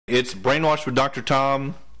It's BrainWash with Dr.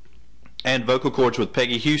 Tom and vocal cords with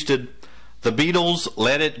Peggy Hustad. The Beatles,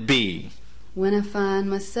 Let It Be. When I find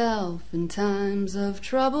myself in times of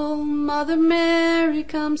trouble, Mother Mary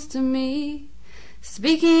comes to me,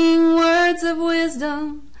 speaking words of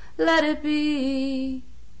wisdom, let it be.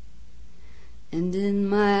 And in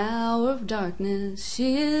my hour of darkness,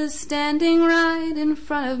 she is standing right in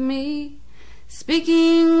front of me,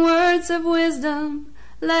 speaking words of wisdom,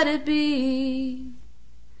 let it be.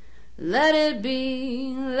 Let it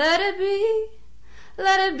be, let it be,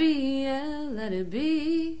 let it be, yeah, let it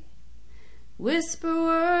be. Whisper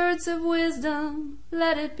words of wisdom,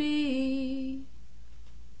 let it be.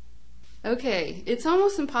 Okay, it's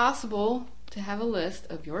almost impossible to have a list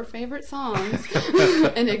of your favorite songs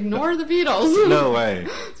and ignore the Beatles. No way.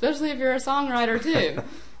 Especially if you're a songwriter too.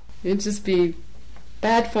 It'd just be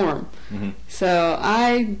bad form. Mm-hmm. So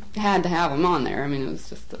I had to have them on there. I mean, it was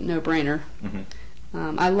just a no-brainer. Mm-hmm.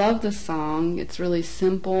 I love the song. It's really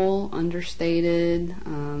simple, understated,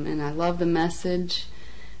 and I love the message,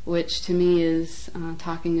 which to me is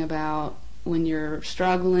talking about when you're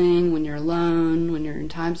struggling, when you're alone, when you're in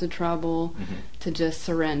times of trouble, to just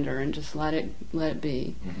surrender and just let it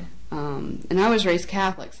be. And I was raised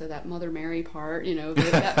Catholic, so that Mother Mary part, you know,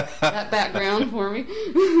 that background for me.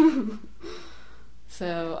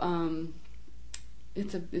 So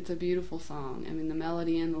it's a beautiful song. I mean, the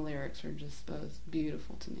melody and the lyrics are just both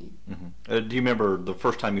beautiful to me. Do you remember the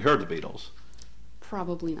first time you heard the Beatles?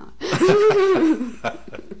 Probably not. I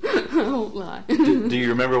won't lie. Do you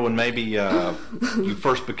remember when maybe you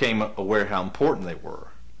first became aware how important they were,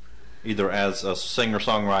 either as a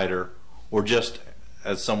singer-songwriter or just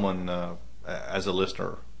as someone, as a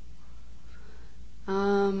listener?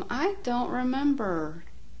 I don't remember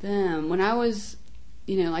them. When I was,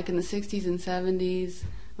 like in the 60s and 70s,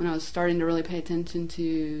 when I was starting to really pay attention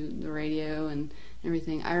to the radio and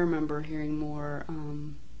everything, I remember hearing more,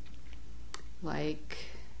 I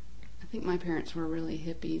think my parents were really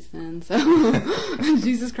hippies then, so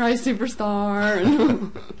Jesus Christ Superstar,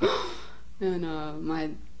 and my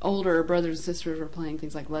older brothers and sisters were playing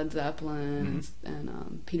things like Led Zeppelin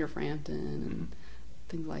and Peter Frampton and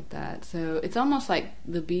things like that. So it's almost like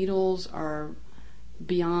the Beatles are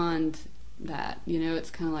beyond that, it's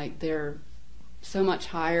kind of like they're so much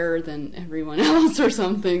higher than everyone else or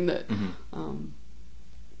something that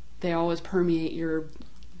they always permeate your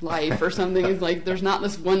life or something. It's like there's not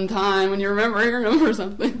this one time when you remember hearing them or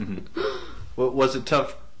something. Well, was it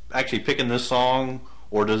tough actually picking this song,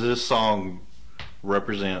 or does this song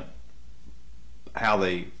represent how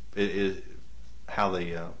they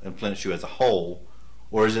influence you as a whole,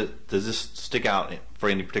 or does this stick out for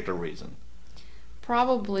any particular reason?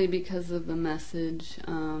 Probably because of the message,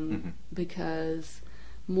 because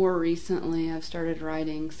more recently I've started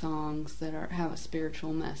writing songs that have a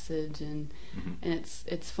spiritual message, and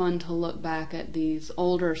it's fun to look back at these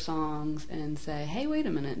older songs and say, hey, wait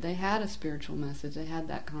a minute, they had a spiritual message, they had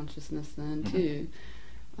that consciousness then too,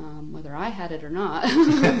 whether I had it or not.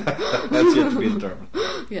 That's yet to be determined.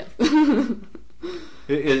 Yes.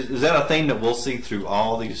 Is that a theme that we'll see through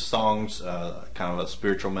all these songs, kind of a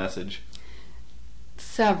spiritual message?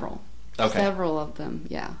 Several of them,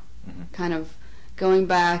 yeah. Kind of going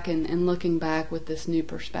back and looking back with this new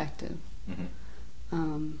perspective.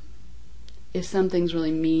 If something's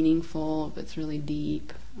really meaningful, if it's really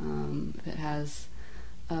deep, if it has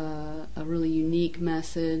a really unique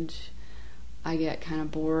message, I get kind of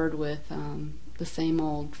bored with the same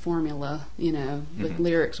old formula, with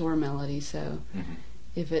lyrics or melody. So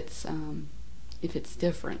if it's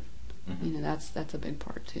different, that's a big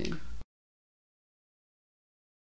part too.